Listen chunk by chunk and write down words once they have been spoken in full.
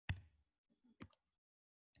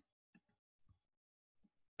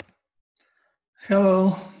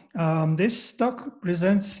Hello. This talk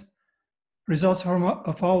presents results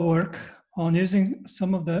of our work on using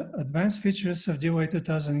some of the advanced features of DY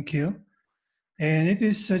 2000Q. And it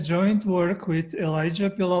is a joint work with Elijah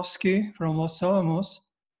Pilovsky from Los Alamos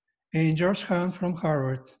and George Hahn from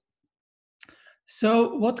Harvard.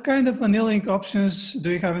 So what kind of annealing options do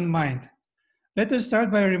you have in mind? Let us start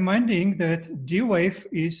by reminding that D-Wave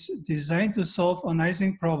is designed to solve an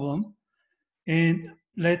icing problem, and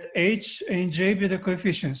let h and j be the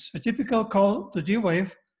coefficients. A typical call to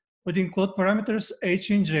D-Wave would include parameters h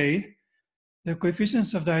and j, the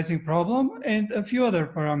coefficients of the icing problem, and a few other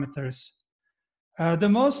parameters. The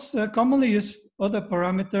most commonly used other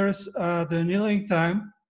parameters are the annealing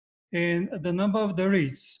time and the number of the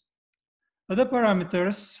reads. Other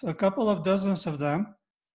parameters, a couple of dozens of them,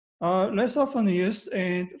 are less often used,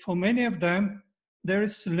 and for many of them, there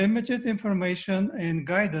is limited information and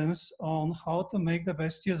guidance on how to make the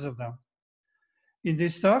best use of them. In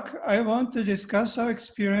this talk, I want to discuss our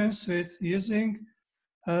experience with using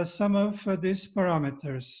some of these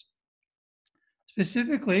parameters.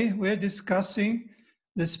 Specifically, we're discussing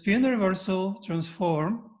the spin reversal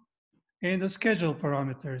transform and the schedule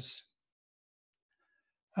parameters.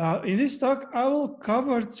 In this talk, I will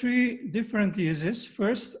cover three different uses.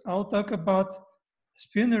 First, I'll talk about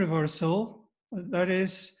spin reversal, that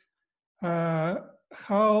is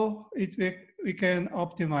how we can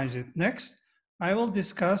optimize it. Next, I will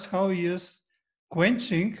discuss how we use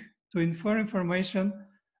quenching to infer information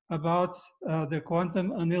about the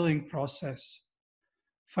quantum annealing process.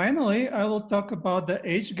 Finally, I will talk about the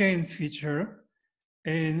H-gain feature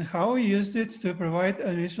and how we used it to provide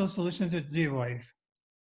an initial solution to D-wave.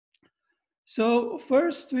 So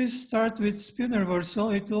first we start with spin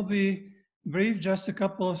reversal. It will be brief, just a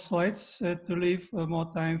couple of slides to leave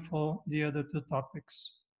more time for the other two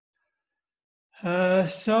topics.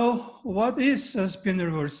 So what is a spin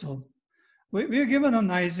reversal? We are given an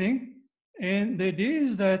icing, and the idea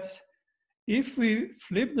is that if we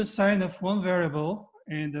flip the sign of one variable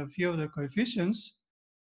and a few of the coefficients,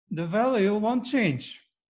 the value won't change.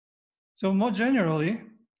 So more generally,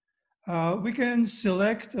 we can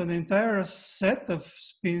select an entire set of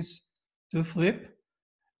spins to flip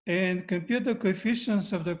and compute the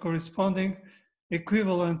coefficients of the corresponding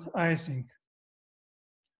equivalent icing.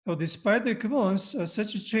 So despite the equivalence,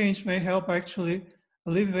 such a change may help actually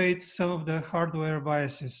alleviate some of the hardware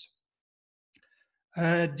biases.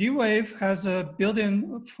 D-Wave has a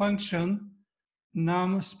built-in function,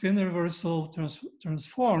 num spin reversal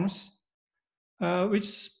transforms, which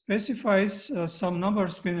specifies some number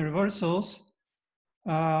of spin reversals,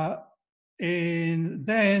 and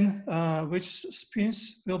then which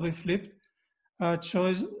spins will be flipped,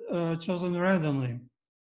 chosen randomly.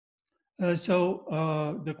 So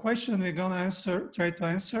the question we're gonna try to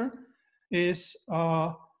answer is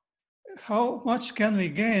how much can we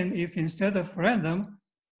gain if instead of random,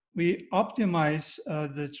 we optimize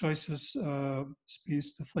the choices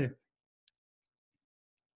spins to flip.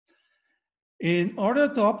 In order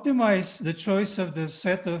to optimize the choice of the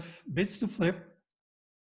set of bits to flip,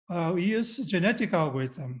 we use genetic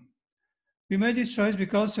algorithm. We made this choice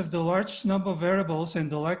because of the large number of variables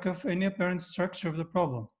and the lack of any apparent structure of the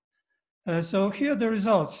problem. So here are the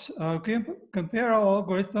results. Compare our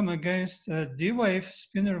algorithm against D-Wave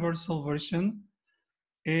spin reversal version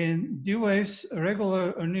and D-Wave's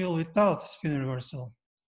regular anneal without spin reversal.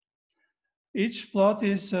 Each plot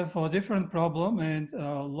is for a different problem, and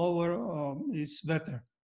lower is better.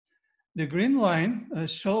 The green line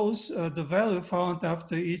shows the value found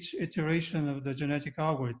after each iteration of the genetic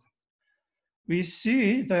algorithm. We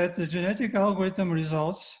see that the genetic algorithm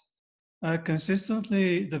results are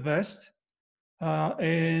consistently the best,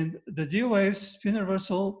 and the D-Wave spin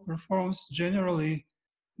reversal performs generally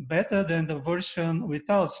better than the version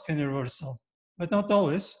without spin reversal, but not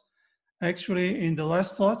always. Actually, in the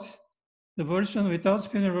last plot, the version without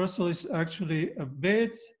spin reversal is actually a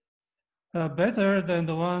bit better than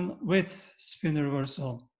the one with spin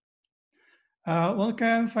reversal. One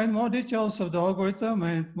can find more details of the algorithm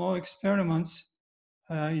and more experiments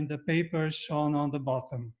in the paper shown on the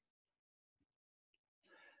bottom.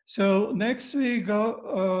 So next we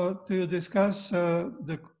go to discuss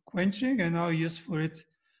the quenching and our use for it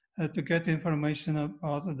to get information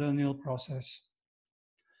about the anneal process.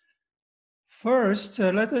 First,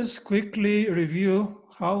 let us quickly review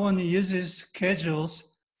how one uses schedules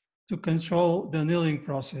to control the annealing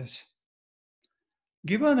process.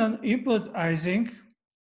 Given an input icing,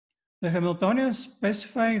 the Hamiltonian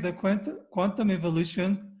specifying the quantum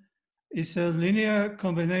evolution is a linear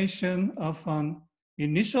combination of an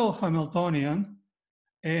initial Hamiltonian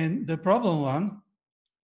and the problem one,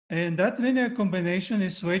 And that linear combination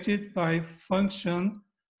is weighted by function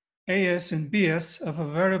as and bs of a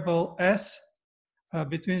variable s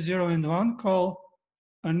between 0 and 1 called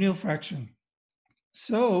Annealing fraction.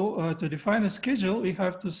 So to define a schedule, we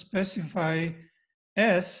have to specify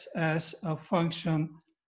s as a function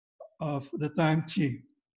of the time t.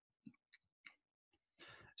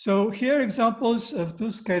 So here are examples of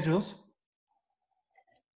two schedules.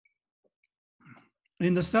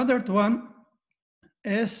 In the standard one,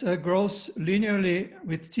 S grows linearly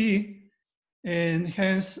with t, and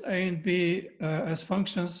hence A and B as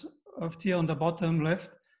functions of t on the bottom left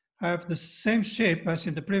have the same shape as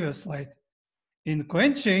in the previous slide. In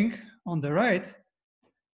quenching, on the right,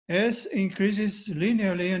 S increases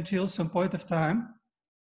linearly until some point of time,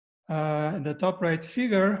 in the top right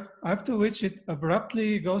figure, after which it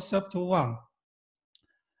abruptly goes up to 1.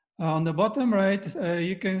 On the bottom right,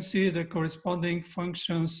 you can see the corresponding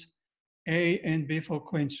functions A and B for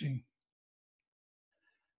quenching.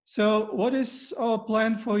 So what is our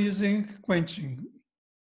plan for using quenching?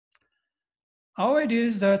 Our idea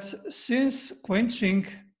is that since quenching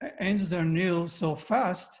ends the anneal so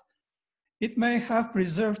fast, it may have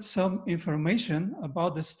preserved some information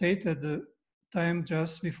about the state at the time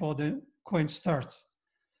just before the quench starts.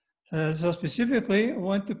 So specifically, we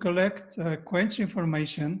want to collect quench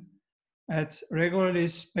information at regularly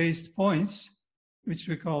spaced points, which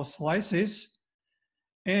we call slices,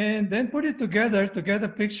 and then put it together to get a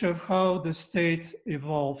picture of how the state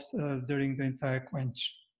evolved during the entire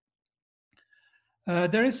quench.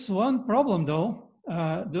 There is one problem though.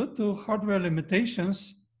 Due to hardware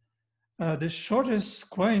limitations, the shortest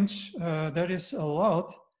quench that is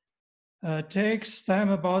allowed takes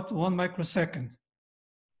time about 1 microsecond.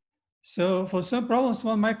 So for some problems,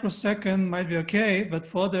 1 microsecond might be okay, but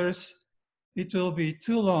for others, it will be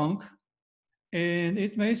too long, and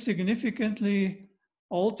it may significantly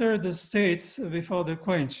alter the state before the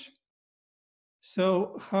quench.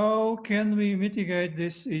 So how can we mitigate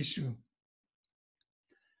this issue?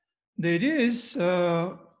 The idea is,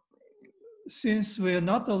 since we are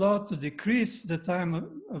not allowed to decrease the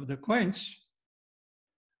time of the quench,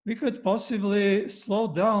 we could possibly slow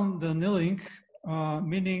down the annealing,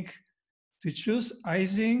 meaning to choose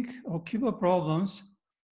icing or Kubo problems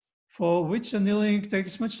for which annealing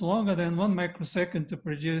takes much longer than 1 microsecond to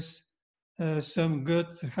produce some good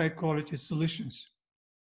high quality solutions.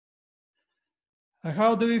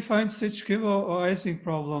 How do we find such Kubo or icing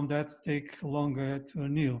problem that take longer to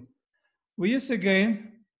anneal? We use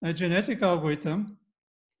again a genetic algorithm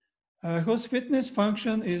whose fitness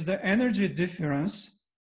function is the energy difference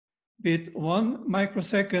between 1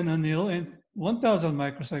 microsecond anneal and 1000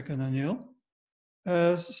 microsecond anneal.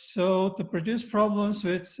 So to produce problems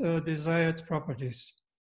with desired properties.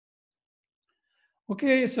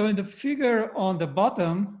 Okay, so in the figure on the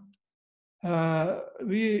bottom,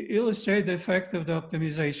 we illustrate the effect of the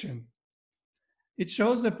optimization. It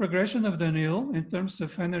shows the progression of the anneal in terms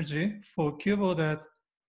of energy for Kubo that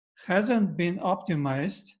hasn't been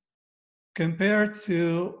optimized compared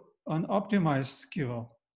to an optimized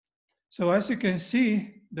Kubo. So as you can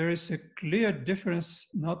see, there is a clear difference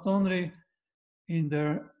not only in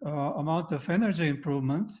the amount of energy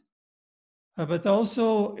improvement, but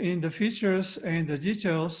also in the features and the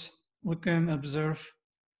details we can observe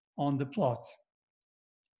on the plot.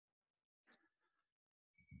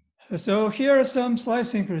 So here are some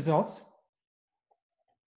slicing results.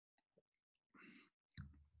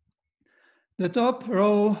 The top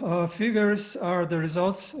row figures are the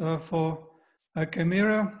results for a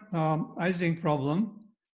chimera icing problem,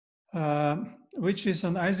 which is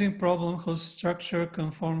an icing problem whose structure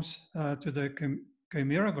conforms to the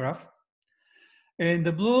chimera graph. And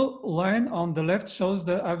the blue line on the left shows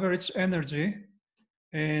the average energy,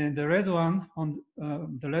 and the red one on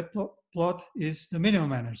the left plot is the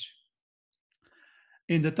minimum energy.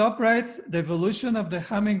 In the top right, the evolution of the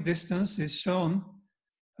Hamming distance is shown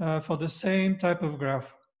for the same type of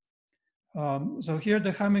graph. So here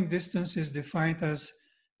the Hamming distance is defined as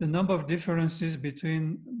the number of differences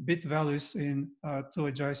between bit values in two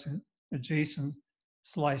adjacent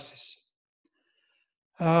slices.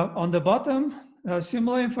 On the bottom,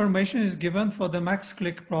 similar information is given for the max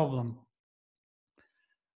click problem.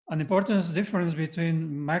 An important difference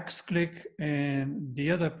between max click and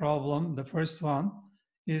the other problem, the first one,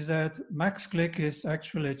 is that max click is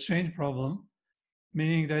actually a chain problem,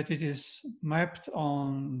 meaning that it is mapped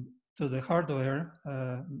on to the hardware,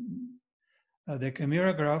 the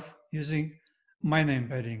chimera graph, using minor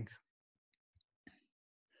embedding.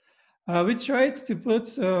 We tried to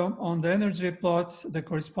put on the energy plot the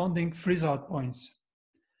corresponding freeze-out points.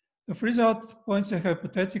 The freeze-out points are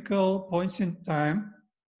hypothetical points in time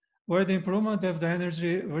where the improvement of the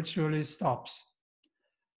energy virtually stops.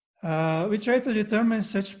 We try to determine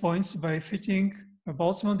such points by fitting a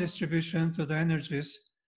Boltzmann distribution to the energies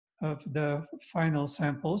of the final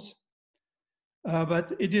samples.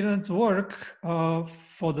 But it didn't work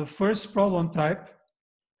for the first problem type,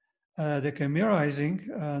 the chimerizing.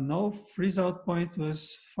 No freeze-out point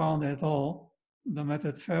was found at all. The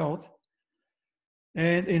method failed.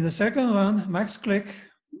 And in the second one, max click,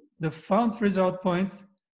 the found freeze-out point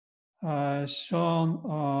shown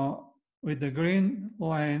with the green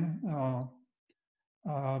line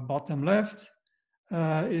bottom left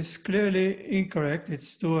is clearly incorrect.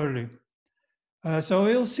 It's too early. So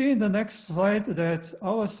we'll see in the next slide that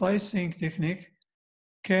our slicing technique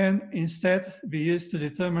can instead be used to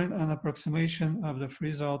determine an approximation of the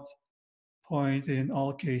freeze-out point in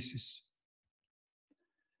all cases.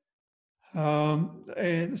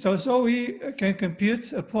 And so we can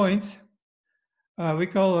compute a point we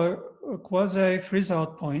call a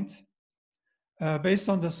quasi-freeze-out point based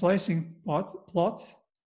on the slicing plot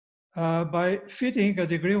by fitting a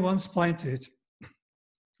degree 1 spline to it.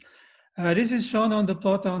 This is shown on the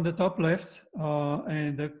plot on the top left,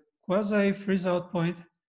 and the quasi-freeze-out point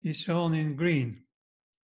is shown in green.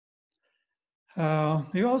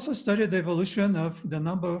 We also studied the evolution of the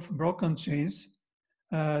number of broken chains,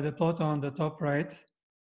 the plot on the top right,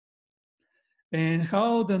 and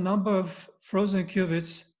how the number of frozen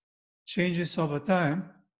qubits changes over time.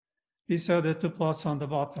 These are the two plots on the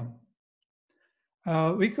bottom.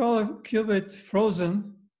 We call a qubit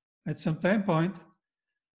frozen at some time point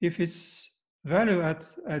if its value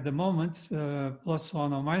at the moment,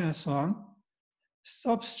 +1 or -1,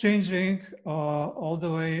 stops changing all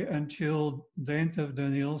the way until the end of the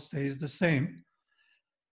anneal stays the same.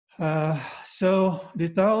 So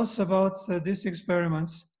details about these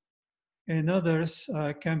experiments and others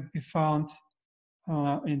can be found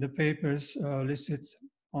in the papers listed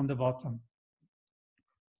on the bottom.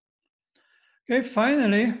 Okay,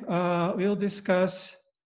 finally, we'll discuss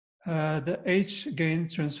the H-gain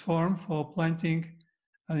transform for planting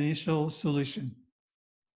an initial solution.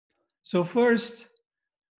 So first,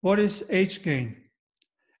 what is H-gain?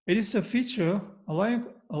 It is a feature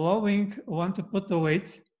allowing one to put the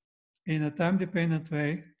weight in a time-dependent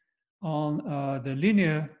way on the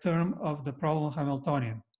linear term of the problem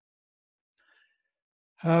Hamiltonian.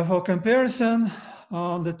 For comparison,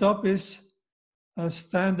 on the top is a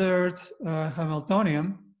standard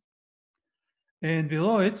Hamiltonian, and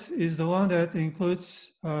below it is the one that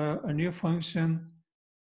includes a new function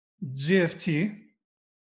GFT,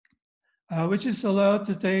 which is allowed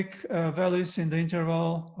to take values in the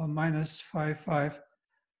interval of -5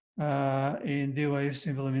 in D-wave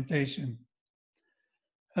implementation.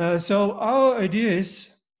 So our idea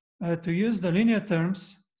is to use the linear terms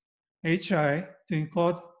HI to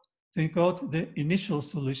encode the initial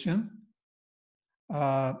solution,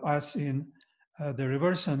 as in the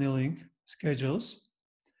reverse annealing schedules,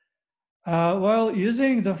 while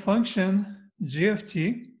using the function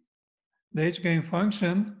GFT, the H-gain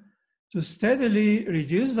function, to steadily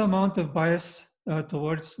reduce the amount of bias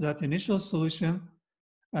towards that initial solution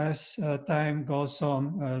as time goes on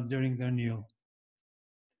during the anneal.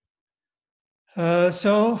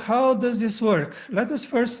 So how does this work? Let us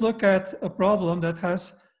first look at a problem that has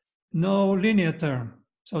no linear term.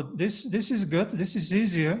 So this is good. This is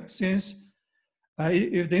easier since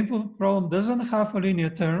if the input problem doesn't have a linear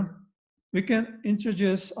term, we can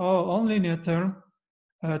introduce our own linear term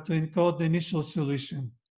to encode the initial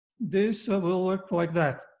solution. This will work like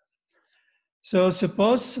that. So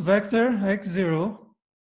suppose vector x0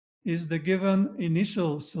 is the given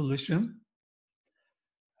initial solution.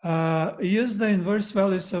 Use the inverse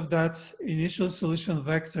values of that initial solution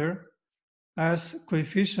vector as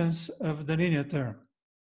coefficients of the linear term.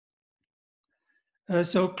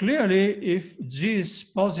 So clearly, if G is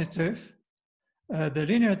positive, the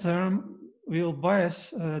linear term will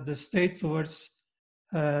bias the state towards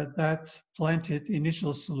that planted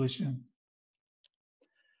initial solution.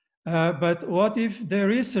 But what if there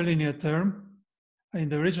is a linear term in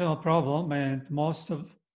the original problem, and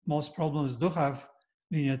most problems do have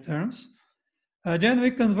linear terms, then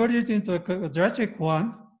we convert it into a quadratic one,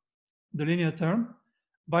 the linear term,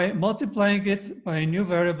 by multiplying it by a new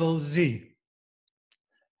variable z.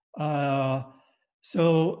 So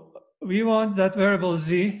we want that variable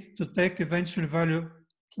z to take eventual value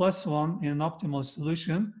 +1 in an optimal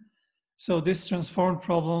solution. So this transformed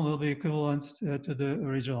problem will be equivalent to the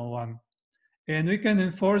original one. And we can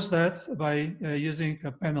enforce that by using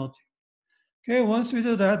a penalty. Okay, once we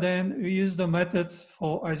do that, then we use the method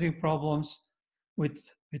for Ising problems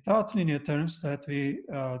without linear terms that we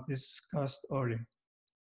discussed earlier.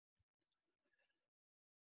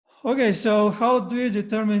 Okay, so how do we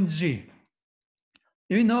determine G?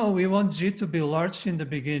 We know we want G to be large in the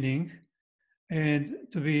beginning and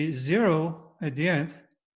to be 0 at the end,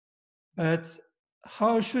 but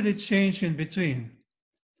how should it change in between?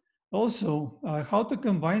 Also, how to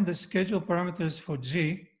combine the schedule parameters for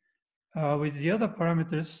G with the other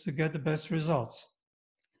parameters to get the best results.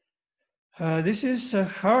 This is a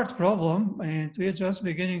hard problem, and we are just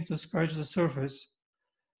beginning to scratch the surface.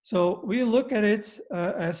 So we look at it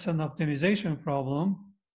as an optimization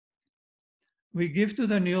problem. We give to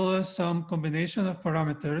the annealer some combination of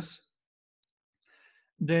parameters,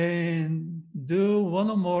 then do one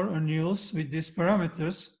or more anneals with these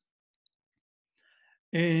parameters,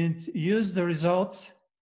 and use the result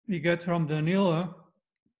we get from the annealer,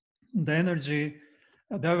 the energy,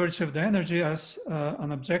 the average of the energy as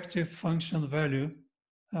an objective function value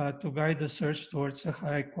to guide the search towards a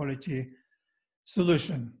high quality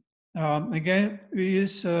solution. Again, we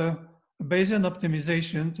use Bayesian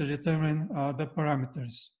optimization to determine the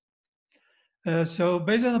parameters. So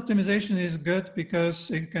Bayesian optimization is good because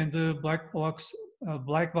it can do black box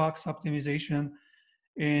optimization,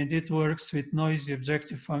 and it works with noisy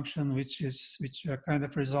objective function, which kind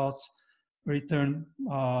of results returned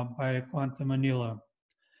by a quantum annealer.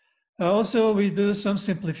 Also, we do some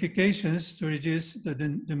simplifications to reduce the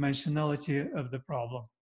dimensionality of the problem.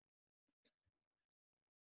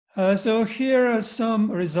 So here are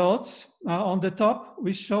some results. On the top,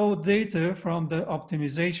 we show data from the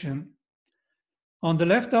optimization. On the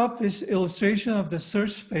left top is illustration of the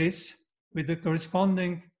search space with the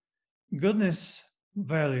corresponding goodness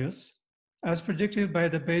values as predicted by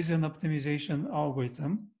the Bayesian optimization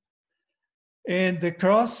algorithm. And the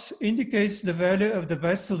cross indicates the value of the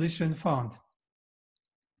best solution found.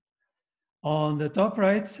 On the top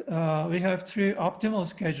right, we have 3 optimal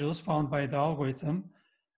schedules found by the algorithm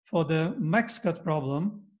for the max cut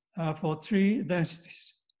problem for 3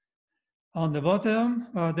 densities. On the bottom,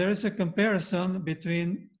 there is a comparison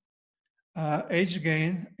between age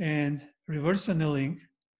gain and reverse annealing,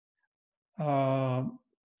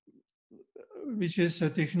 which is a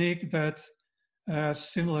technique that has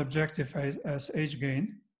similar objective as age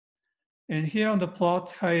gain. And here on the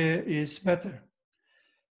plot, higher is better.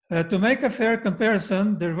 To make a fair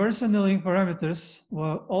comparison, the reverse annealing parameters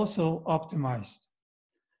were also optimized.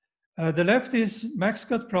 The left is max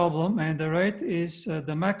cut problem, and the right is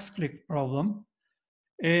the max click problem.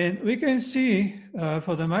 And we can see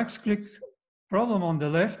for the max click problem on the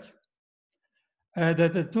left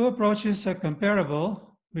that the 2 approaches are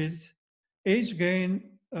comparable, with age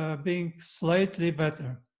gain being slightly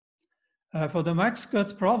better. For the max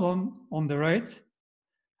cut problem on the right,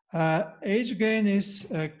 age gain is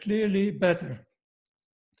clearly better.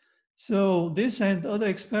 So this and other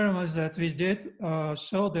experiments that we did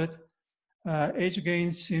show that age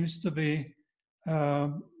gain seems to be a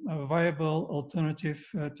viable alternative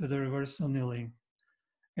to the reverse annealing.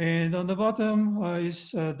 And on the bottom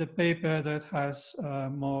is the paper that has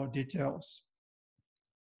more details.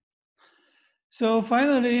 So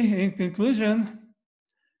finally, in conclusion,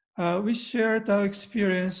 we shared our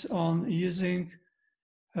experience on using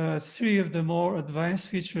 3 of the more advanced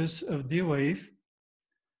features of D-Wave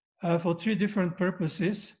for 3 different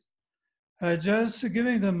purposes, just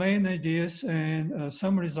giving the main ideas and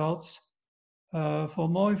some results. For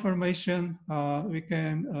more information, we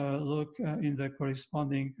can look in the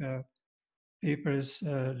corresponding papers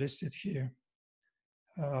listed here.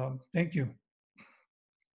 Thank you.